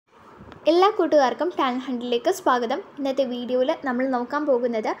എല്ലാ കൂട്ടുകാർക്കും ടാലന്റ് ഹണ്ടിലേക്ക് സ്വാഗതം. ഇന്നത്തെ വീഡിയോയിൽ നമ്മൾ നോക്കാൻ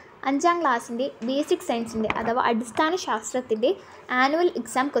പോകുന്നത് 5ാം ക്ലാസ്സിൻ്റെ ബേസിക് സയൻസിൻ്റെ അഥവാ അടിസ്ഥാന ശാസ്ത്രത്തിൻ്റെ ആനുവൽ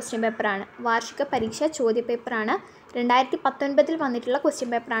എക്സാം ക്വസ്റ്റ്യൻ പേപ്പറാണ്. വാർഷിക പരീക്ഷ ചോദ്യപേപ്പറാണ്. 2019 വന്നിട്ടുള്ള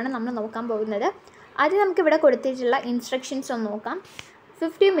ക്വസ്റ്റ്യൻ പേപ്പറാണ് നമ്മൾ നോക്കാൻ പോകുന്നത്. ആദ്യം നമുക്കിവിടെ കൊടുത്തിട്ടുള്ള ഇൻസ്ട്രക്ഷൻസ് ഒന്ന് നോക്കാം.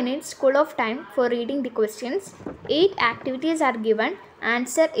 50 minutes school of time for reading the questions. 8 activities are given.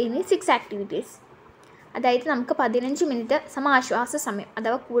 Answer any 6 activities. അതായത് നമുക്ക് 15 മിനിറ്റ് ആശ്വാസ സമയം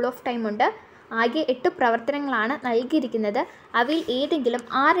അഥവാ കൂൾ ഓഫ് ടൈം ഉണ്ട്. ആകെ 8 പ്രവർത്തനങ്ങളാണ് നൽകിയിരിക്കുന്നത്. അവയിൽ ഏതെങ്കിലും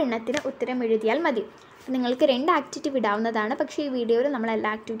 6 എണ്ണത്തിന് ഉത്തരം എഴുതിയാൽ മതി. നിങ്ങൾക്ക് 2 ആക്ടിവിറ്റി വിടാവുന്നതാണ്. പക്ഷേ ഈ വീഡിയോയിൽ നമ്മൾ എല്ലാ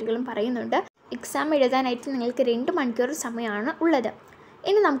ആക്ടിവിറ്റികളും പറയുന്നുണ്ട്. എക്സാം എഴുതാനായിട്ട് നിങ്ങൾക്ക് 2 മണിക്കൂർ സമയമാണ് ഉള്ളത്.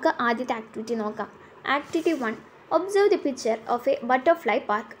 ഇനി നമുക്ക് ആദ്യത്തെ ആക്ടിവിറ്റി നോക്കാം. Activity 1, observe the picture of A butterfly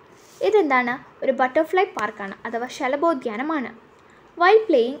park. ഇതെന്താണ്? ഒരു ബട്ടർഫ്ലൈ പാർക്കാണ് അഥവാ ശലഭോദ്യാനമാണ്. While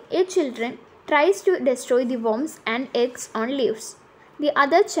playing A children tries to destroy the worms and eggs on leaves. The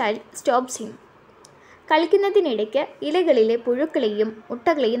other child stops him. കളിക്കുന്നതിനിടയ്ക്ക് ഇലകളിലെ പുഴുക്കളെയും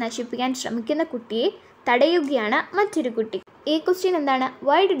മുട്ടകളെയും നശിപ്പിക്കാൻ ശ്രമിക്കുന്ന കുട്ടിയെ തടയുകയാണ് മറ്റൊരു കുട്ടി. ഈ ക്വസ്റ്റ്യൻ എന്താണ്?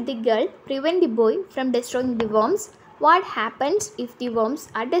 Why did the girl prevent the boy from destroying the worms? What happens if the worms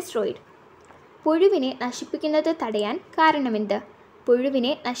are destroyed? പുഴുവിനെ നശിപ്പിക്കുന്നത് തടയാൻ കാരണമെന്ത്?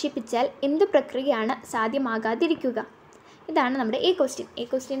 പുഴുവിനെ നശിപ്പിച്ചാൽ എന്ത് പ്രക്രിയയാണ് സാധ്യമാകാതിരിക്കുക? ഇതാണ് നമ്മുടെ ഈ ക്വസ്റ്റ്യൻ. ഈ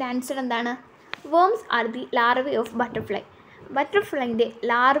ക്വസ്റ്റ്യൻ്റെ ആൻസർ എന്താണ്? worms are the larvae of butterfly. ബട്ടർഫ്ലൈൻ്റെ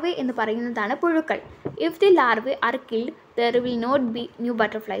larvae എന്ന് പറയുന്നതാണ് പുഴുക്കൾ. If the larvae R killed there will not be new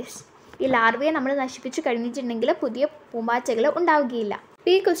butterflies. ഈ ലാർവയെ നമ്മൾ നശിപ്പിച്ചു കഴിഞ്ഞിട്ടുണ്ടെങ്കിൽ പുതിയ പൂമ്പാറ്റകൾ ഉണ്ടാവുകയില്ല.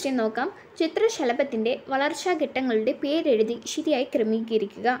 ഈ ക്വസ്റ്റ്യൻ നോക്കാം. ചിത്രശലഭത്തിൻ്റെ വളർച്ചാഘട്ടങ്ങളുടെ പേരെഴുതി ശരിയായി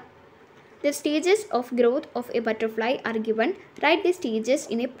ക്രമീകരിക്കുക. The stages of growth of a butterfly are given. Write the stages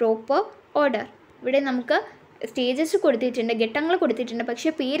in a proper order. ഇവിടെ നമുക്ക് സ്റ്റേജസ് കൊടുത്തിട്ടുണ്ട്, ഘട്ടങ്ങൾ കൊടുത്തിട്ടുണ്ട്, പക്ഷേ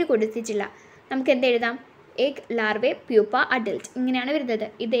പേര് കൊടുത്തിട്ടില്ല. നമുക്ക് എന്ത് എഴുതാം? എഗ്, ലാർവെ, പ്യൂപ്പ, അഡൽട്ട്, ഇങ്ങനെയാണ് വരുന്നത്.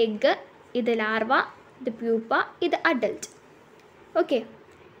 ഇത് എഗ്, ഇത് ലാർവ, ഇത് പ്യൂപ്പ, ഇത് അഡൽട്ട്. ഓക്കെ,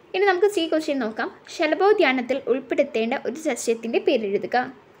 ഇനി നമുക്ക് സി ക്വസ്റ്റ്യൻ നോക്കാം. ശലഭോദ്യാനത്തിൽ ഉൾപ്പെടുത്തേണ്ട ഒരു സസ്യത്തിൻ്റെ പേരെഴുതുക.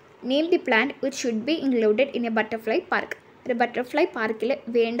 Name the plant which should be included in A butterfly park. ഒരു ബട്ടർഫ്ലൈ പാർക്കിൽ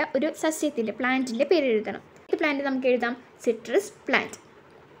വേണ്ട ഒരു സസ്യത്തിൻ്റെ പ്ലാന്റിൻ്റെ പേരെഴുതണം. ഈ പ്ലാന്റ് നമുക്ക് എഴുതാം സിട്രസ് പ്ലാന്റ്.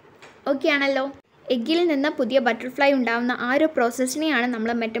 ഓക്കെ ആണല്ലോ. എഗ്ഗിൽ നിന്ന് പുതിയ ബട്ടർഫ്ലൈ ഉണ്ടാകുന്ന ആ ഒരു പ്രോസസ്സിനെയാണ് നമ്മൾ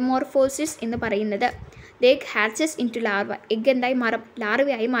മെറ്റമോർഫോസിസ് എന്ന് പറയുന്നത്. The egg hatches in to larva. Egg എന്തായി മാറും?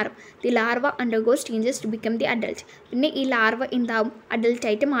 ലാർവയായി മാറും. The larva undergoes changes to become the adult. പിന്നെ ഈ ലാർവ എന്താവും?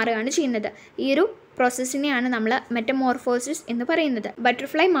 അഡൽട്ടായിട്ട് മാറുകയാണ് ചെയ്യുന്നത്. ഈ ഒരു പ്രോസസ്സിനെയാണ് നമ്മൾ മെറ്റമോർഫോസിസ് എന്ന് പറയുന്നത്.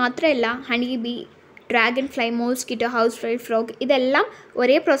 ബട്ടർഫ്ലൈ മാത്രമല്ല, honey bee, dragon fly, mosquito, house fly, frog, ഇതെല്ലാം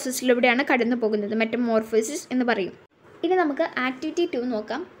ഒരേ പ്രോസസ്സിലൂടെയാണ് കടന്നു പോകുന്നത്. മെറ്റമോർഫോസിസ് എന്ന് പറയും. ഇനി നമുക്ക് ആക്ടിവിറ്റി 2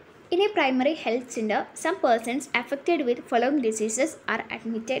 നോക്കാം. In a primary health center, some persons affected with following diseases are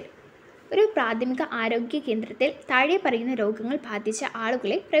admitted. ഒരു പ്രാഥമിക ആരോഗ്യ കേന്ദ്രത്തിൽ താഴെ പറയുന്ന രോഗങ്ങൾ ബാധിച്ച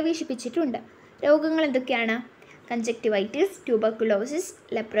ആളുകളെ പ്രവേശിപ്പിച്ചിട്ടുണ്ട്. രോഗങ്ങൾ എന്തൊക്കെയാണ്? Conjunctivitis, tuberculosis,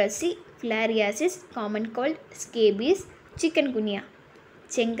 leprosy, filariasis, common called, scabies, chicken ഗുനിയ.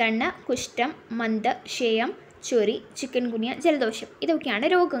 ചെങ്കണ്ണ്, കുഷ്ഠം, മന്ത്, ക്ഷയം, ചൊറി, ചിക്കൻ ഗുനിയ, ജലദോഷം, ഇതൊക്കെയാണ്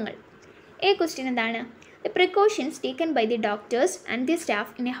രോഗങ്ങൾ. ഈ ക്വസ്റ്റ്യൻ എന്താണ്? The precautions taken by the doctors and the staff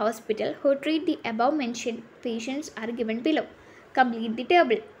in a hospital who treat the above mentioned patients are given below. Complete the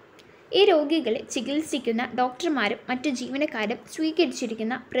table. ഈ രോഗികളെ ചികിത്സിക്കുന്ന ഡോക്ടർമാരും മറ്റു ജീവനക്കാരും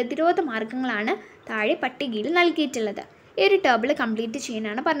സ്വീകരിച്ചിരിക്കുന്ന പ്രതിരോധ മാർഗങ്ങളാണ് താഴെ പട്ടികയിൽ നൽകിയിട്ടുള്ളത്. ഈ ഒരു ടേബിൾ കംപ്ലീറ്റ്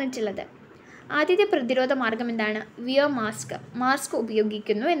ചെയ്യാനാണ് പറഞ്ഞിട്ടുള്ളത്. ആദ്യത്തെ പ്രതിരോധ മാർഗം എന്താണ്? Wear mask. മാസ്ക്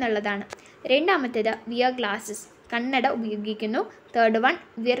ഉപയോഗിക്കുന്നു എന്നുള്ളതാണ്. രണ്ടാമത്തേത് വിയർ ഗ്ലാസസ്. കണ്ണട ഉപയോഗിക്കുന്നു. Third one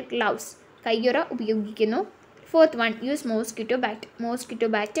wear gloves. കയ്യുറ ഉപയോഗിക്കുന്നു. Fourth one use mosquito bat. Mosquito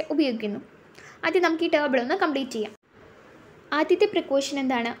bat ഉപയോഗിക്കുന്നു. ആദ്യം നമുക്ക് ഈ ടേബിൾ ഒന്ന് കംപ്ലീറ്റ് ചെയ്യാം. ആദ്യത്തെ പ്രിക്കോഷൻ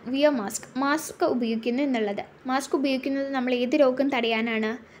എന്താണ്? Wear mask. മാസ്ക് ഉപയോഗിക്കുന്നു എന്നുള്ളത്. മാസ്ക് ഉപയോഗിക്കുന്നത് നമ്മൾ ഏത് രോഗം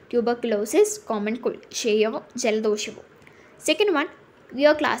തടയാനാണ്? ട്യൂബർക്കുലോസിസ്, കോമൺ കോൾഡ്, ക്ഷയവും ജലദോഷവും. Second one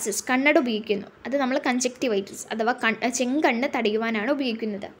wear glasses. കണ്ണട ഉപയോഗിക്കുന്നു. അത് നമ്മൾ കൺജക്റ്റിവൈറ്റിസ് അഥവാ ചെങ്കണ്ണ് തടയുവാനാണ്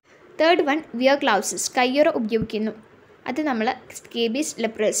ഉപയോഗിക്കുന്നത്. Third one wear ഗ്ലൗസസ്. കയ്യുറ ഉപയോഗിക്കുന്നു. അത് നമ്മൾ സ്കേബീസ്,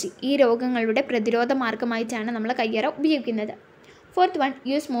 ലെപ്രസി, ഈ രോഗങ്ങളുടെ പ്രതിരോധ മാർഗമായിട്ടാണ് നമ്മൾ കയ്യറ ഉപയോഗിക്കുന്നത്. Fourth one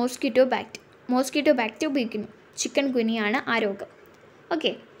use mosquito bat. Mosquito bat ഉപയോഗിക്കുന്നു. ചിക്കൻ ഗുനിയാണ് ആ രോഗം.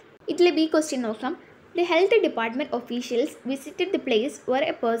 ഓക്കെ, ഇതിൽ ബി ക്വസ്റ്റ്യൻ നോക്കാം. The health department officials visited the place were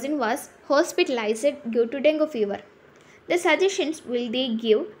A person was hospitalised due to dengue fever. The suggestions will they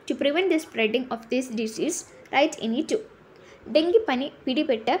give to prevent the spreading of this disease. Right any 2. ഡെങ്കിപ്പനി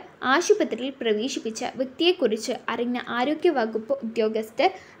പിടിപെട്ട് ആശുപത്രിയിൽ പ്രവേശിപ്പിച്ച വ്യക്തിയെക്കുറിച്ച് അറിഞ്ഞ ആരോഗ്യവകുപ്പ് ഉദ്യോഗസ്ഥർ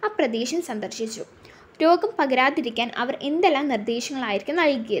ആ പ്രദേശം സന്ദർശിച്ചു. രോഗം പകരാതിരിക്കാൻ അവർ എന്തെല്ലാം നിർദ്ദേശങ്ങളായിരിക്കും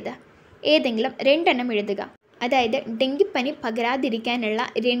നൽകിയത്? ഏതെങ്കിലും 2 എണ്ണം എഴുതുക. അതായത് ഡെങ്കിപ്പനി പകരാതിരിക്കാനുള്ള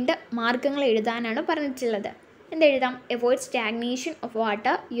 2 മാർഗങ്ങൾ എഴുതാനാണ് പറഞ്ഞിട്ടുള്ളത്. എന്തെഴുതാം? Avoid stagnation of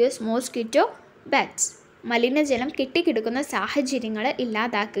water, use mosquito bats. മലിനജലം കെട്ടിക്കിടക്കുന്ന സാഹചര്യങ്ങൾ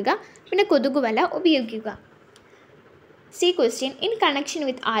ഇല്ലാതാക്കുക. പിന്നെ കൊതുകുവല ഉപയോഗിക്കുക. C question, in connection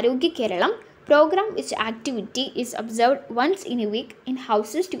with ആരോഗ്യ Keralam program which activity is observed once in a week in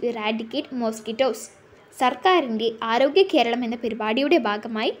houses to eradicate mosquitoes. സർക്കാരിൻ്റെ ആരോഗ്യ കേരളം എന്ന പരിപാടിയുടെ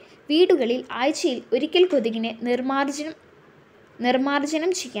ഭാഗമായി വീടുകളിൽ ആഴ്ചയിൽ ഒരിക്കൽ കൊതുകിനെ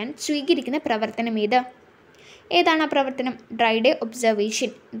നിർമ്മാർജ്ജനം ചെയ്യാൻ സ്വീകരിക്കുന്ന പ്രവർത്തനം ഏതാണ് ആ പ്രവർത്തനം? Dry day observation.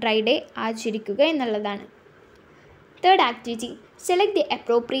 Dry day ആചരിക്കുക എന്നുള്ളതാണ്. Third activity, select the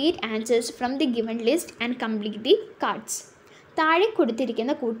appropriate answers from the given list and complete the cards. താഴെ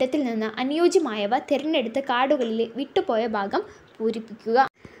കൊടുത്തിരിക്കുന്ന കൂട്ടത്തിൽ നിന്ന് അനുയോജ്യമായവ തിരഞ്ഞെടുത്ത് കാർഡുകളിലെ വിട്ടുപോയ ഭാഗം പൂരിപ്പിക്കുക.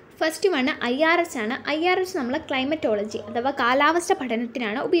 ഫസ്റ്റ് വൺ IRS ആണ്. IRS നമ്മൾ ക്ലൈമറ്റോളജി അഥവാ കാലാവസ്ഥ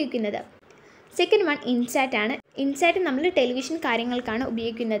പഠനത്തിനാണ് ഉപയോഗിക്കുന്നത്. സെക്കൻഡ് വൺ ഇൻസാറ്റ് ആണ്. ഇൻസാറ്റ് നമ്മൾ ടെലിവിഷൻ കാര്യങ്ങൾക്കാണ്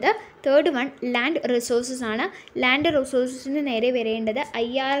ഉപയോഗിക്കുന്നത്. തേർഡ് വൺ ലാൻഡ് റിസോഴ്സസ് ആണ്. ലാൻഡ് റിസോഴ്സസിന് നേരെ വരേണ്ടത്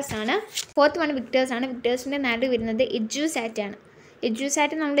IRS ആണ്. ഫോർത്ത് വൺ വിക്ടേഴ്സ് ആണ്. വിക്ടേഴ്സിൻ്റെ നേരെ വരുന്നത് എഡ്യൂസാറ്റ് ആണ്.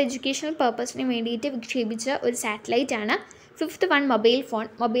 എഡ്യൂസാറ്റ് നമ്മുടെ എഡ്യൂക്കേഷണൽ പർപ്പസിന് വേണ്ടിയിട്ട് വിക്ഷേപിച്ച ഒരു സാറ്റലൈറ്റ് ആണ്. Fifth one mobile phone.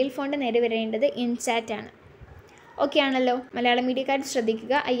 Mobile ഫോണിൻ്റെ നേരെ വരേണ്ടത് ഇൻസാറ്റ് ആണ്. ഓക്കെ ആണല്ലോ? മലയാളം മീഡിയക്കാർ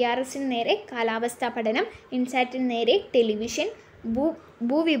ശ്രദ്ധിക്കുക. IRSന് നേരെ കാലാവസ്ഥാ പഠനം, ഇൻസാറ്റിന് നേരെ ടെലിവിഷൻ,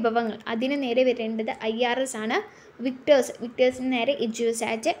 ഭൂവിഭവങ്ങൾ അതിന് നേരെ വരേണ്ടത് IRS ആണ്. വിക്ടേഴ്സിന് നേരെ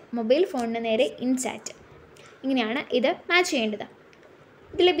എഡ്യൂസാറ്റ്, മൊബൈൽ ഫോണിന് നേരെ ഇൻസാറ്റ്. ഇങ്ങനെയാണ് ഇത് മാച്ച് ചെയ്യേണ്ടത്.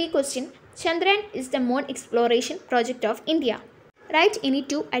 ഇതിലെ B question, Chandrayaan is the moon exploration project of India. Right any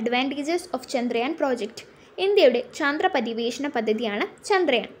 2 advantages of Chandrayaan project. ഇന്ത്യയുടെ ചന്ദ്ര പര്യവേഷണ പദ്ധതിയാണ്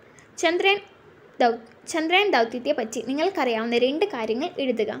ചന്ദ്രയാൻ. ചന്ദ്രയാൻ ദൗത്യത്തെ പറ്റി നിങ്ങൾക്കറിയാവുന്ന 2 കാര്യങ്ങൾ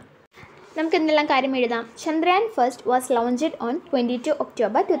എഴുതുക. നമുക്ക് എന്തെല്ലാം കാര്യം എഴുതാം? Chandrayaan first was launched on 22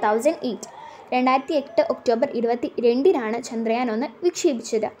 October 2008. 2008 October 22-നാണ് Chandrayaan 1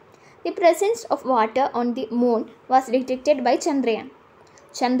 വിക്ഷേപിച്ചത്. The presence of water on the moon was detected by Chandrayaan.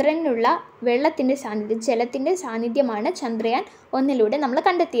 ചന്ദ്രനിലുള്ള ജലത്തിൻ്റെ സാന്നിധ്യമാണ് ചന്ദ്രയാൻ 1 നമ്മൾ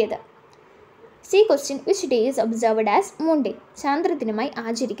കണ്ടെത്തിയത്. C question, which day is observed as moon day. ചാന്ദ്രദിനമായി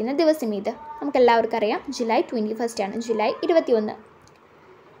ആചരിക്കുന്ന ദിവസം ഇത്? നമുക്കെല്ലാവർക്കും അറിയാം, ജൂലൈ 21 ആണ്. July 21.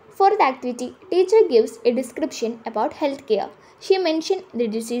 Fourth activity, teacher gives A description about health care. She mention the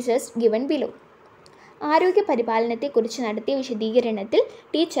diseases given below. ആരോഗ്യ പരിപാലനത്തെക്കുറിച്ച് നടത്തിയ വിശദീകരണത്തിൽ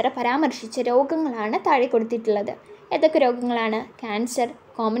ടീച്ചർ പരാമർശിച്ച രോഗങ്ങളാണ് താഴെ കൊടുത്തിട്ടുള്ളത്. ഏതൊക്കെ രോഗങ്ങളാണ്? Cancer,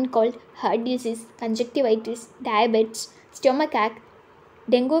 common called, heart disease, conjunctivitis, diabetes, stomach ആക്ക്,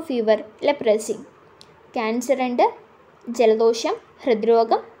 ഡെങ്കു ഫീവർ, ലെപ്രസി. ക്യാൻസർ ഉണ്ട്, ജലദോഷം,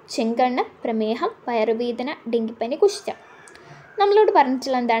 ഹൃദ്രോഗം, ചെങ്കണ്ണ്, പ്രമേഹം, വയറുവേദന, ഡെങ്കിപ്പനി, കുഷ്ഠം. നമ്മളോട്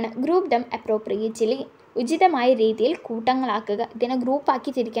പറഞ്ഞിട്ടുള്ള എന്താണ്? Group dum appropriately. ഉചിതമായ രീതിയിൽ കൂട്ടങ്ങളാക്കുക. ഇതിനെ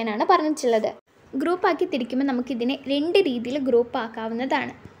ഗ്രൂപ്പാക്കി തിരിക്കാനാണ് പറഞ്ഞിട്ടുള്ളത്. ഗ്രൂപ്പാക്കി തിരിക്കുമ്പോൾ നമുക്കിതിനെ 2 രീതിയിൽ ഗ്രൂപ്പ്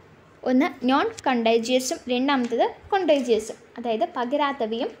ആക്കാവുന്നതാണ്. ഒന്ന് നോൺ കണ്ടേജിയസും, രണ്ടാമത്തത് കൊണ്ടേജിയസും. അതായത്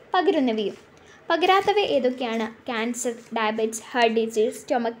പകരാത്തവയും പകരുന്നവയും. പകരാത്തവ ഏതൊക്കെയാണ്? Cancer, diabetes, heart disease,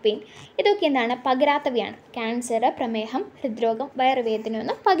 stomach pain. ഇതൊക്കെ എന്താണ്? പകരാത്തവയാണ്. ക്യാൻസർ, പ്രമേഹം, ഹൃദ്രോഗം,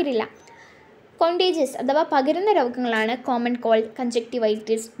 വയറുവേദനയൊന്നും പകരില്ല. കോണ്ടേജിയസ് അഥവാ പകരുന്ന രോഗങ്ങളാണ് common called,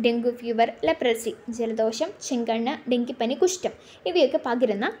 conjunctivitis, dengue fever, leprosy. ജലദോഷം, ചെങ്കണ്ണ്, ഡെങ്കിപ്പനി, കുഷ്ഠം ഇവയൊക്കെ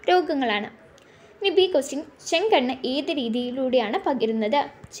പകരുന്ന രോഗങ്ങളാണ്. ഇനി ബി ക്വസ്റ്റ്യൻ, ചെങ്കണ്ണ് ഏത് രീതിയിലൂടെയാണ് പകരുന്നത്?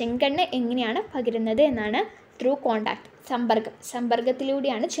 ചെങ്കണ്ണ് എങ്ങനെയാണ് പകരുന്നത് എന്നാണ്? ത്രൂ കോണ്ടാക്ട്,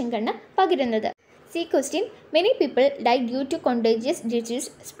 സമ്പർക്കത്തിലൂടെയാണ് ചെങ്കണ്ണ് പകരുന്നത്. C question, many people dye due to കോണ്ടേജിയസ് disease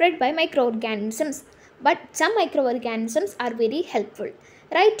spread by micro organisms, but some micro organisms are very helpful.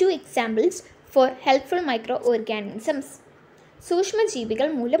 Right 2 examples for helpful micro organisms. സൂക്ഷ്മജീവികൾ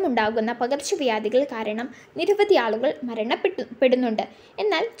മൂലമുണ്ടാകുന്ന പകർച്ചവ്യാധികൾ കാരണം നിരവധി ആളുകൾ മരണപ്പെടുന്നുണ്ട്.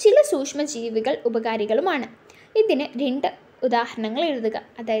 എന്നാൽ ചില സൂക്ഷ്മജീവികൾ ഉപകാരികളുമാണ്. ഇതിന് 2 ഉദാഹരണങ്ങൾ എഴുതുക.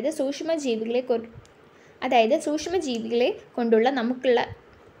 അതായത് സൂക്ഷ്മജീവികളെ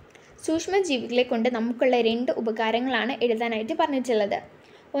കൊണ്ട് നമുക്കുള്ള 2 ഉപകാരങ്ങളാണ് എഴുതാനായിട്ട് പറഞ്ഞിട്ടുള്ളത്.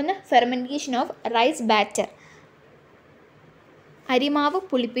 ഒന്ന്, ഫെർമെൻറ്റേഷൻ ഓഫ് റൈസ് ബാറ്റർ, അരിമാവ്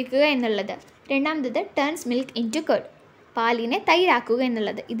പുളിപ്പിക്കുക എന്നുള്ളത്. രണ്ടാമത്തത് turns milk in to card, പാലിനെ തൈരാക്കുക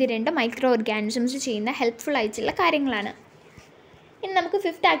എന്നുള്ളത്. ഇത് 2 മൈക്രോ ഓർഗാനിസംസ് ചെയ്യുന്ന ഹെൽപ്ഫുൾ ആയിട്ടുള്ള കാര്യങ്ങളാണ്. ഇനി നമുക്ക്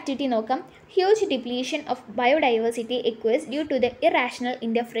 5th ആക്ടിവിറ്റി നോക്കാം. Huge depletion of biodiversity എക്വേഴ്സ് due to the irrational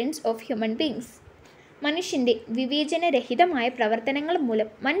interference of human beings. മനുഷ്യൻ്റെ വിവേചനരഹിതമായ പ്രവർത്തനങ്ങൾ മൂലം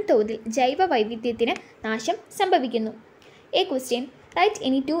വൻതോതിൽ ജൈവ വൈവിധ്യത്തിന് നാശം സംഭവിക്കുന്നു. A question, right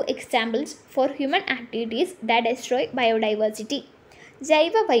any 2 examples for human activities that destroy biodiversity.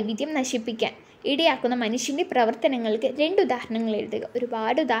 ജൈവ വൈവിധ്യം നശിപ്പിക്കാൻ ഇടയാക്കുന്ന മനുഷ്യൻ്റെ പ്രവർത്തനങ്ങൾക്ക് 2 ഉദാഹരണങ്ങൾ എഴുതുക.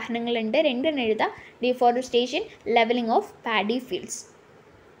 ഒരുപാട് ഉദാഹരണങ്ങളുണ്ട്, 2 എഴുതുക. Deforestation, levelling of paddy fields,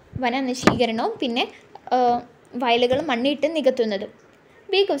 വനനശീകരണവും പിന്നെ വയലുകൾ മണ്ണിട്ട് നികത്തുന്നതും.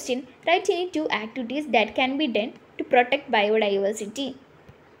 B question write any 2 activities that can be done to protect biodiversity.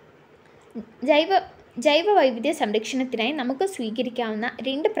 ജൈവ വൈവിധ്യ സംരക്ഷണത്തിനായി നമുക്ക് സ്വീകരിക്കാവുന്ന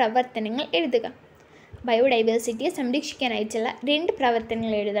 2 പ്രവർത്തനങ്ങൾ എഴുതുക. ബയോഡൈവേഴ്സിറ്റിയെ സംരക്ഷിക്കാനായിട്ടുള്ള 2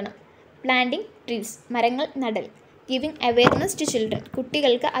 പ്രവർത്തനങ്ങൾ എഴുതണം. പ്ലാന്റിംഗ് ട്രീസ്, മരങ്ങൾ നടൽ. ഗിവിംഗ് അവെയർനെസ് ടു ചിൽഡ്രൻ,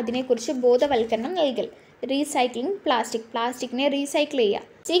 കുട്ടികൾക്ക് അതിനെക്കുറിച്ച് ബോധവൽക്കരണം നൽകൽ. റീസൈക്ലിംഗ് പ്ലാസ്റ്റിക്, പ്ലാസ്റ്റിക്കിനെ റീസൈക്കിൾ ചെയ്യുക.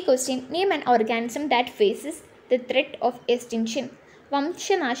 C question name an organism that faces the threat of extinction.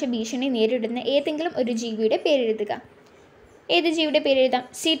 വംശനാശ ഭീഷണി നേരിടുന്ന ഏതെങ്കിലും ഒരു ജീവിയുടെ പേരെഴുതുക. ഏത് ജീവിയുടെ പേരെഴുതാം?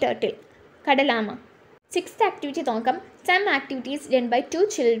 See turtle, കടലാമ. 6th ആക്ടിവിറ്റി നോക്കാം. Some activities done by 2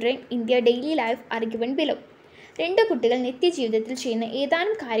 children in their daily life are given below. 2 കുട്ടികൾ നിത്യജീവിതത്തിൽ ചെയ്യുന്ന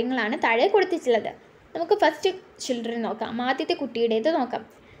ഏതാനും കാര്യങ്ങളാണ് താഴെ കൊടുത്തിട്ടുള്ളത്. നമുക്ക് ഫസ്റ്റ് ചിൽഡ്രൻ നോക്കാം. ആദ്യത്തെ കുട്ടിയുടേത് നോക്കാം.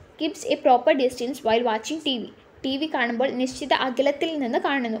 Keeps A proper distance while watching T V. T V കാണുമ്പോൾ നിശ്ചിത അകലത്തിൽ നിന്ന്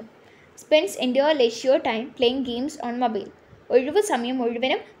കാണുന്നു. Spends entire ലെഷ്യൂർ time playing games on mobile. ഒഴിവ് സമയം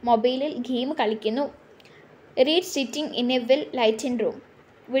മുഴുവനും മൊബൈലിൽ ഗെയിം കളിക്കുന്നു. Read sitting in A well ലൈറ്റൻഡ് room.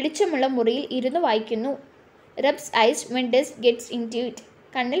 വെളിച്ചമുള്ള മുറിയിൽ ഇരുന്ന് വായിക്കുന്നു. Rubs ice when dust gets in to it.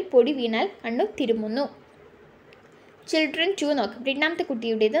 കണ്ണിൽ പൊടി വീണാൽ കണ്ണു തിരുമുന്നു. ചിൽഡ്രൻ 2 നോക്കാം. 2ാമത്തെ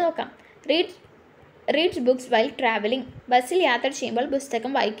കുട്ടിയുടേത് നോക്കാം. Reads books while travelling. ബസ്സിൽ യാത്ര ചെയ്യുമ്പോൾ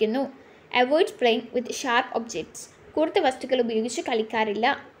പുസ്തകം വായിക്കുന്നു. Avoids playing with sharp objects. കൂർത്ത വസ്തുക്കൾ ഉപയോഗിച്ച് കളിക്കാറില്ല.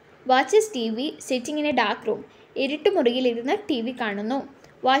 Watches T V sitting in A dark room. ഇരുട്ട് മുറിയിലിരുന്ന് ടി വി കാണുന്നു.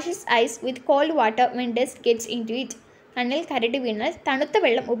 Washes ice with called water when dust gets in to it. കണ്ണിൽ കരട് വീണാൽ തണുത്ത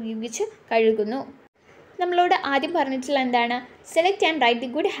വെള്ളം ഉപയോഗിച്ച് കഴുകുന്നു. നമ്മളോട് ആദ്യം പറഞ്ഞിട്ടുള്ള എന്താണ്? Select and right the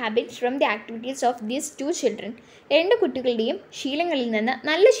good habits from the activities of these 2 children. 2 കുട്ടികളുടെയും ശീലങ്ങളിൽ നിന്ന്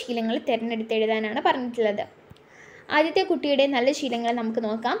നല്ല ശീലങ്ങൾ തിരഞ്ഞെടുത്ത് എഴുതാനാണ് പറഞ്ഞിട്ടുള്ളത്. ആദ്യത്തെ കുട്ടിയുടെ നല്ല ശീലങ്ങൾ നമുക്ക്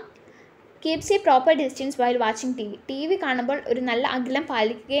നോക്കാം. Keeps A proper distance while watching T V. T V കാണുമ്പോൾ ഒരു നല്ല അകലം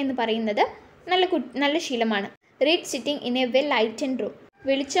പാലിക്കുക എന്ന് പറയുന്നത് നല്ല ശീലമാണ്. Read sitting in A well ലൈറ്റൻഡ് room.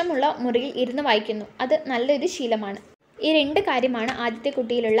 വെളിച്ചമുള്ള മുറിയിൽ ഇരുന്ന് വായിക്കുന്നു. അത് നല്ലൊരു ശീലമാണ്. ഈ 2 കാര്യമാണ് ആദ്യത്തെ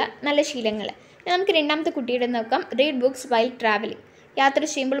കുട്ടിയിലുള്ള നല്ല ശീലങ്ങൾ. നമുക്ക് 2ാമത്തെ കുട്ടിയുടെ നോക്കാം. Read books while travelling. യാത്ര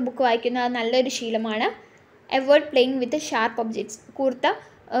ചെയ്യുമ്പോൾ ബുക്ക് വായിക്കുന്നത് നല്ലൊരു ശീലമാണ്. Avoid playing with sharp objects. കൂർത്ത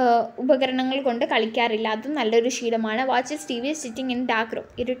ഉപകരണങ്ങൾ കൊണ്ട് കളിക്കാറില്ല. അതും നല്ലൊരു ശീലമാണ്. Watches T V sitting in dark room.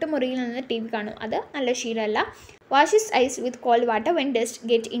 ഇരുട്ട് മുറിയിൽ നിന്ന് ടി വി കാണും. അത് നല്ല ശീലമല്ല. Washes ice with called water when dust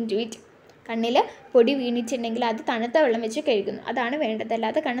get in to it. കണ്ണിൽ പൊടി വീണിട്ടുണ്ടെങ്കിൽ അത് തണുത്ത വെള്ളം വെച്ച് കഴുകുന്നു. അതാണ് വേണ്ടത്.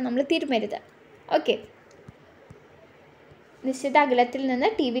 അല്ലാതെ കണ്ണ് നമ്മൾ തിരുമരുത്. ഓക്കെ. നിശ്ചിത അകലത്തിൽ നിന്ന്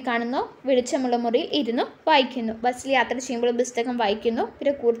ടി വി കാണുന്നു. വെളിച്ചമുള്ള മുറിയിൽ ഇരുന്നു വായിക്കുന്നു. ബസ്സിൽ യാത്ര ചെയ്യുമ്പോൾ പുസ്തകം വായിക്കുന്നു.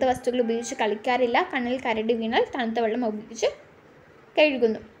 പിന്നെ കൂർത്ത വസ്തുക്കൾ ഉപയോഗിച്ച് കളിക്കാറില്ല. കണ്ണിൽ കരടി വീണാൽ തണുത്ത വെള്ളം ഉപയോഗിച്ച്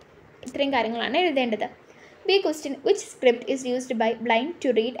കഴുകുന്നു. ഇത്രയും കാര്യങ്ങളാണ് എഴുതേണ്ടത്. B question which script is used by blind to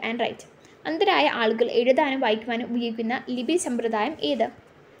read and right. അന്ധരായ ആളുകൾ എഴുതാനും വായിക്കുവാനും ഉപയോഗിക്കുന്ന ലിപി സമ്പ്രദായം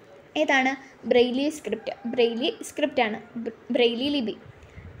ഏതാണ്? Braille script. ബ്രെയിലി സ്ക്രിപ്റ്റാണ് ബ്രെയിലി ലിപി.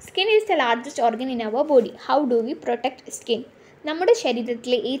 Skin is the largest organ in our body. How do we protect skin? നമ്മുടെ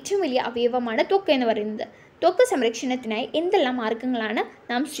ശരീരത്തിലെ ഏറ്റവും വലിയ അവയവമാണ് ത്വക്ക് എന്ന് പറയുന്നത്. ത്വക്ക് സംരക്ഷണത്തിനായി എന്തെല്ലാം മാർഗ്ഗങ്ങളാണ്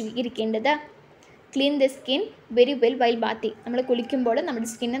നാം സ്വീകരിക്കേണ്ടത്? Clean the skin very well while bathing. നമ്മൾ കുളിക്കുമ്പോൾ നമ്മുടെ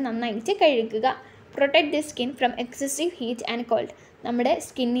സ്കിന്നെ നന്നായിട്ട് കഴുകുക. Protect the skin from excessive heat and called. നമ്മുടെ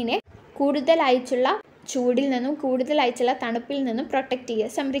സ്കിന്നിനെ കൂടുതലായിട്ടുള്ള ചൂടിൽ നിന്നും കൂടുതലായിട്ടുള്ള തണുപ്പിൽ നിന്നും പ്രൊട്ടക്റ്റ്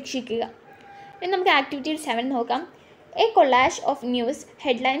ചെയ്യുക, സംരക്ഷിക്കുക. ഇനി നമുക്ക് ആക്ടിവിറ്റി 7 നോക്കാം. A collage of news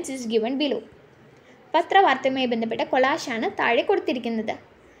headlines is given below. പത്രവാർത്തയുമായി ബന്ധപ്പെട്ട കൊളാഷാണ് താഴെ കൊടുത്തിരിക്കുന്നത്.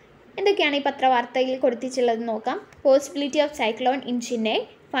 എന്തൊക്കെയാണ് ഈ പത്രവാർത്തയിൽ കൊടുത്തിട്ടുള്ളത് നോക്കാം. Possibility of cyclone in Chennai,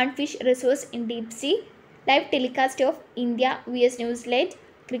 fund fish resource in deep see, live telecast of India vs New Zealand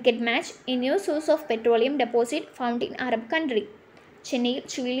cricket match, A new source of petroleum deposit found in Arab country. ചെന്നൈയിൽ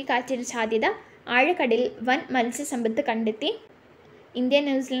ചുഴലിക്കാറ്റിന് സാധ്യത, ആഴക്കടലിൽ വൻ മത്സ്യസമ്പത്ത് കണ്ടെത്തി. ഇന്ത്യ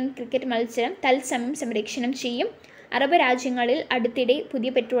ന്യൂസിലൻഡ് ക്രിക്കറ്റ് മത്സരം തത്സമയം സംരക്ഷണം ചെയ്യും. Arab രാജ്യങ്ങളിൽ അടുത്തിടെ പുതിയ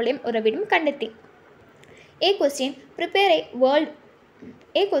പെട്രോളിയം ഉറവിടം കണ്ടെത്തി. A question, prepare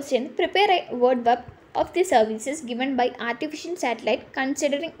a word web of the services given by artificial satellite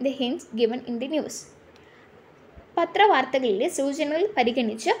considering the hints given in the news. പത്രവാർത്തകളിലെ സൂചനകൾ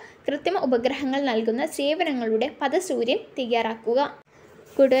പരിഗണിച്ച് കൃത്രിമ ഉപഗ്രഹങ്ങൾ നൽകുന്ന സേവനങ്ങളുടെ പദസൂര്യൻ തയ്യാറാക്കുക.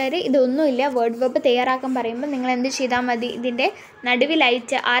 കൂട്ടുകാർ, ഇതൊന്നുമില്ല. വേർഡ് വെബ് തയ്യാറാക്കാൻ പറയുമ്പോൾ നിങ്ങൾ എന്ത് ചെയ്താൽ മതി? ഇതിൻ്റെ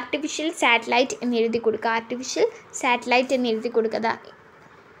നടുവിലായിട്ട് ആർട്ടിഫിഷ്യൽ സാറ്റലൈറ്റ് എന്ന് എഴുതി കൊടുക്കുക. ആർട്ടിഫിഷ്യൽ സാറ്റലൈറ്റ് എന്ന് എഴുതി കൊടുക്കുക.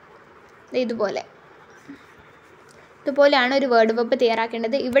 ഇതുപോലെയാണ് ഒരു വേർഡ് വെബ്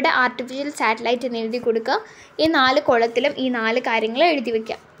തയ്യാറാക്കേണ്ടത്. ഇവിടെ ആർട്ടിഫിഷ്യൽ സാറ്റലൈറ്റ് എന്ന് എഴുതി കൊടുക്കുക. ഈ 4 കോളത്തിലും ഈ 4 കാര്യങ്ങൾ എഴുതി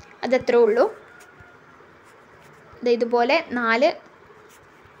വയ്ക്കുക. അതത്രേ ഉള്ളൂ. ഇതുപോലെ 4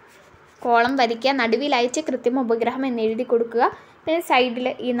 കോളം വരയ്ക്കുക. നടുവിലായിട്ട് കൃത്രിമ ഉപഗ്രഹം എന്ന് എഴുതി കൊടുക്കുക. പിന്നെ സൈഡിൽ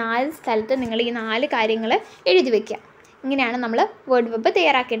ഈ 4 സ്ഥലത്ത് നിങ്ങൾ ഈ 4 കാര്യങ്ങൾ എഴുതി വയ്ക്കുക. ഇങ്ങനെയാണ് നമ്മൾ വേർഡ് വെബ്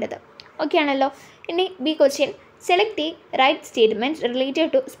തയ്യാറാക്കേണ്ടത്. ഓക്കെ ആണല്ലോ. ഇനി B question, Select the right statements related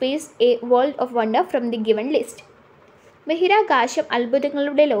to space a world of wonder from the given list. ബഹിരാകാശം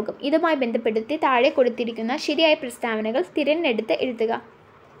അത്ഭുതങ്ങളുടെ ലോകം ഇതുമായി ബന്ധപ്പെടുത്തി താഴെ കൊടുത്തിരിക്കുന്ന ശരിയായ പ്രസ്താവനകൾ തിരഞ്ഞെടുത്ത് എഴുതുക.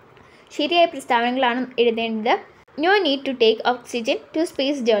 ശരിയായ പ്രസ്താവനകളാണ് എഴുതേണ്ടത്. No need to take oxygen to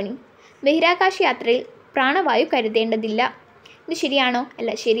space journey. ബഹിരാകാശ യാത്രയിൽ പ്രാണവായു കരുതേണ്ടതില്ല. ഇത് ശരിയാണോ?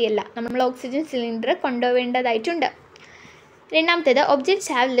 അല്ല, ശരിയല്ല. നമ്മൾ ഓക്സിജൻ സിലിണ്ടർ കൊണ്ടുപോവേണ്ടതായിട്ടുണ്ട്. രണ്ടാമത്തേത്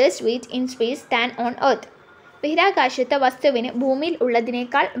objects have less weight in space than on earth. ബഹിരാകാശത്തെ വസ്തുവിന് ഭൂമിയിൽ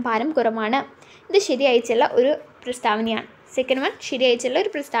ഉള്ളതിനേക്കാൾ ഭാരം കുറവാണ്. ഇത് ശരിയായിട്ടുള്ള ഒരു പ്രസ്താവനയാണ്. സെക്കൻഡ് വൺ ശരിയായിട്ടുള്ള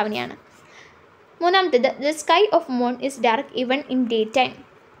ഒരു പ്രസ്താവനയാണ്. മൂന്നാമത്തേത് the sky of moon is dark even in day time.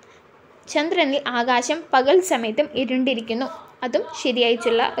 ചന്ദ്രനിൽ ആകാശം പകൽ സമയത്തും ഇരുണ്ടിരിക്കുന്നു. അതും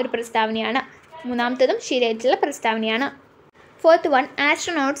ശരിയായിട്ടുള്ള ഒരു പ്രസ്താവനയാണ്. മൂന്നാമത്തേതും ശരിയായിട്ടുള്ള പ്രസ്താവനയാണ്. Fourth one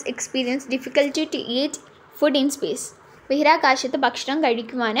astronauts experience difficulty to eat food in space. ബഹിരാകാശത്ത് ഭക്ഷണം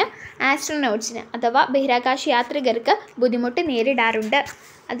കഴിക്കുവാൻ ആസ്ട്രോനോട്ട്സിന് അഥവാ ബഹിരാകാശ യാത്രികർക്ക് ബുദ്ധിമുട്ട് നേരിടാറുണ്ട്.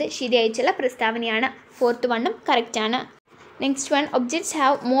 അത് ശരിയായിട്ടുള്ള പ്രസ്താവനയാണ്. ഫോർത്ത് വണ്ണും കറക്റ്റാണ്. Next one objects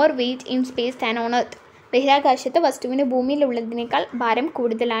have more weight in space than on earth. ബഹിരാകാശത്ത് വസ്തുവിന് ഭൂമിയിലുള്ളതിനേക്കാൾ ഭാരം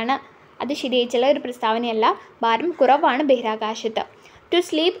കൂടുതലാണ്. അത് ശരിയായിട്ടുള്ള ഒരു പ്രസ്താവനയല്ല. ഭാരം കുറവാണ് ബഹിരാകാശത്ത്. To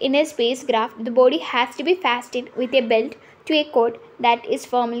sleep in A space craft the body has to B ഫാസ്റ്റൻഡ് with a belt to A code that is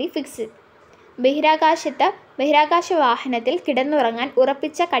firmly fixed. ബഹിരാകാശ വാഹനത്തിൽ കിടന്നുറങ്ങാൻ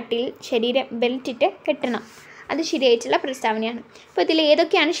ഉറപ്പിച്ച കട്ടിയിൽ ശരീരം ബെൽറ്റിട്ട് കെട്ടണം. അത് ശരിയായിട്ടുള്ള പ്രസ്താവനയാണ്. അപ്പോൾ ഇതിൽ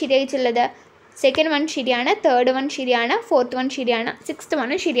ഏതൊക്കെയാണ് ശരിയായിട്ടുള്ളത്? സെക്കൻഡ് വൺ ശരിയാണ്, തേർഡ് വൺ ശരിയാണ്, ഫോർത്ത് വൺ ശരിയാണ്, സിക്സ്ത്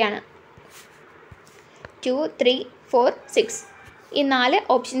വണ്ണും ശരിയാണ്. 2, 3, 4, 6 ഈ 4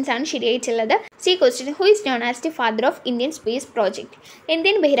 ഓപ്ഷൻസാണ് ശരിയായിട്ടുള്ളത്. C question who is known as the father of Indian space project.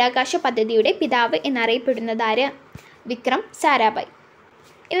 Indian ബഹിരാകാശ പദ്ധതിയുടെ പിതാവ് എന്നറിയപ്പെടുന്നത് ആര്? വിക്രം സാരാഭായ്.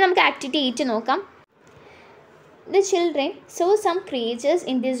 ഇനി നമുക്ക് ആക്ടിവിറ്റി 8 നോക്കാം. The children saw some creatures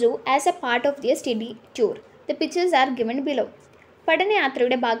in the zoo as a part of their study tour. The pictures are given below.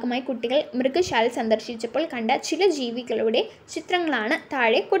 പഠനയാത്രയുടെ ഭാഗമായി കുട്ടികൾ മൃഗശാല സന്ദർശിച്ചപ്പോൾ കണ്ട ചില ജീവികളുടെ ചിത്രങ്ങളാണ്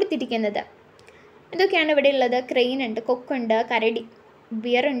താഴെ കൊടുത്തിരിക്കുന്നത്. എന്തൊക്കെയാണ് ഇവിടെ ഉള്ളത്? ക്രെയിൻ ഉണ്ട്, കൊക്കുണ്ട്, കരടി,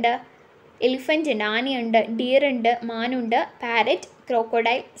 ബിയർ ഉണ്ട്, എലിഫൻ്റ് ഉണ്ട്, ആനയുണ്ട്, ഡിയർ ഉണ്ട്, മാനുണ്ട്, parrot,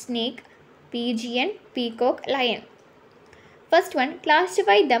 crocodile, snake, pigeon, peacock, lion. First one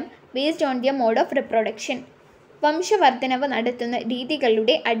classify dum based on their mode of reproduction. വംശവർദ്ധനവ് നടത്തുന്ന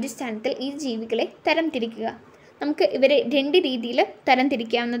രീതികളുടെ അടിസ്ഥാനത്തിൽ ഈ ജീവികളെ തരംതിരിക്കുക. നമുക്ക് ഇവരെ 2 രീതിയിൽ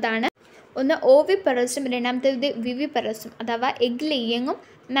തരംതിരിക്കാവുന്നതാണ്. ഒന്ന് ഓവിപെറസും രണ്ടാമത്തേത് വിവിപെറസും അഥവാ എഗ് ലേയിങ്ങും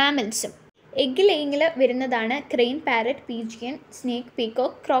മാമൽസും. എഗ് ലേയിങ്ങിൽ വരുന്നതാണ് crane, parrot, pigeon, snake,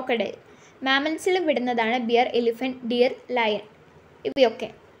 peacock, crocodile. മാമൽസിൽ വിടുന്നതാണ് beer, elephant, dear, lion. ഇവയൊക്കെ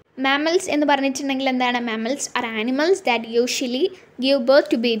മാമൽസ് എന്ന് പറഞ്ഞിട്ടുണ്ടെങ്കിൽ എന്താണ്? Mammals R animals that usually give birth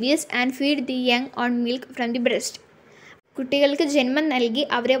two babies and feed the young on milk from the breast. കുട്ടികൾക്ക് ജന്മം നൽകി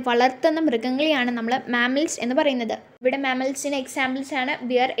അവരെ വളർത്തുന്ന മൃഗങ്ങളെയാണ് നമ്മൾ മാമൽസ് എന്ന് പറയുന്നത്. ഇവിടെ മാമൽസിന് എക്സാമ്പിൾസ് ആണ്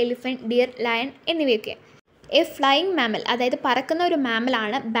ബിയർ, എലിഫൻറ്റ്, ഡിയർ, ലയൺ എന്നിവയൊക്കെ. എ ഫ്ലൈയിങ് മാമൽ അതായത് പറക്കുന്ന ഒരു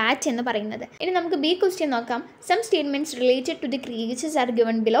മാമലാണ് ബാറ്റ് എന്ന് പറയുന്നത്. ഇനി നമുക്ക് ബി ക്വസ്റ്റ്യൻ നോക്കാം. Some statements related to the creatures are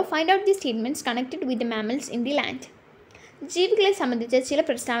given below. Find out the statements connected with the mammals in the land. ജീവികളെ സംബന്ധിച്ച ചില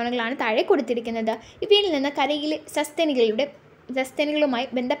പ്രസ്താവനകളാണ് താഴെ കൊടുത്തിരിക്കുന്നത്. ഇവയിൽ നിന്ന് കരയിലെ സസ്തനികളുമായി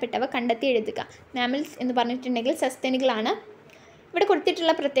ബന്ധപ്പെട്ടവ കണ്ടെത്തി എഴുതുക. മാമൽസ് എന്ന് പറഞ്ഞിട്ടുണ്ടെങ്കിൽ സസ്തനികളാണ്. ഇവിടെ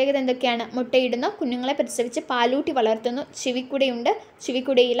കൊടുത്തിട്ടുള്ള പ്രത്യേകത എന്തൊക്കെയാണ്? മുട്ടയിടുന്നു, കുഞ്ഞുങ്ങളെ പ്രസവിച്ച് പാലൂട്ടി വളർത്തുന്നു, ചെവിക്കുടയുണ്ട്,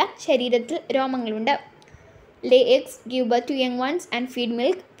 ചെവിക്കുടയില്ല, ശരീരത്തിൽ രോമങ്ങളുണ്ട്. ലേ eggs, give birth to young ones and feed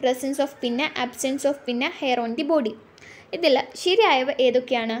milk, presence of പിന്ന, ആബ്സെൻസ് ഓഫ് പിന്ന, ഹെയർ ഓൺ ദി ബോഡി. ഇതിൽ ശരിയായവ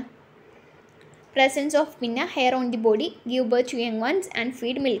ഏതൊക്കെയാണ്? പ്രസൻസ് ഓഫ് പിന്ന, hair on the body, give birth to young ones and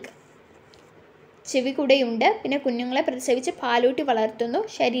feed milk. ചെവിക്കുടയുണ്ട്, പിന്നെ കുഞ്ഞുങ്ങളെ പ്രസവിച്ച് പാലൂട്ടി വളർത്തുന്നു,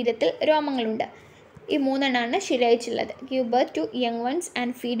 ശരീരത്തിൽ രോമങ്ങളുണ്ട്. ഈ 3 എണ്ണമാണ് ശരിയായിട്ടുള്ളത്. Give birth to young ones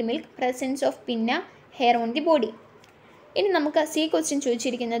and feed milk, presence of പിന്ന, ഹെയർ ഓൺ ദി ബോഡി. ഇനി നമുക്ക് സി ക്വസ്റ്റ്യൻ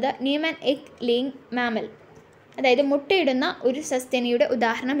ചോദിച്ചിരിക്കുന്നത് name an egg laying mammal. അതായത് മുട്ടയിടുന്ന ഒരു സസ്തനിയുടെ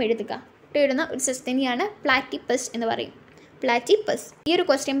ഉദാഹരണം എഴുതുക. മുട്ടയിടുന്ന ഒരു സസ്തനിയാണ് പ്ലാറ്റിപ്പസ് എന്ന് പറയും. പ്ലാറ്റിപ്പസ്. ഈ ഒരു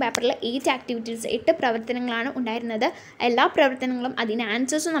ക്വസ്റ്റ്യൻ പേപ്പറിൽ 8 ആക്ടിവിറ്റീസ് 8 പ്രവർത്തനങ്ങളാണ് ഉണ്ടായിരുന്നത്. എല്ലാ പ്രവർത്തനങ്ങളും അതിൻ്റെ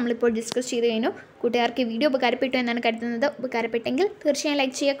ആൻസേഴ്സും നമ്മളിപ്പോൾ ഡിസ്കസ് ചെയ്ത് കഴിഞ്ഞു. കൂട്ടുകാർക്ക് വീഡിയോ ഉപകാരപ്പെട്ടു എന്നാണ് കരുതുന്നത്. ഉപകാരപ്പെട്ടെങ്കിൽ തീർച്ചയായും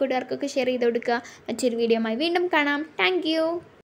ലൈക്ക് ചെയ്യുക, കൂട്ടുകാർക്കൊക്കെ ഷെയർ ചെയ്ത് കൊടുക്കുക. മറ്റൊരു വീഡിയോയുമായി വീണ്ടും കാണാം. താങ്ക്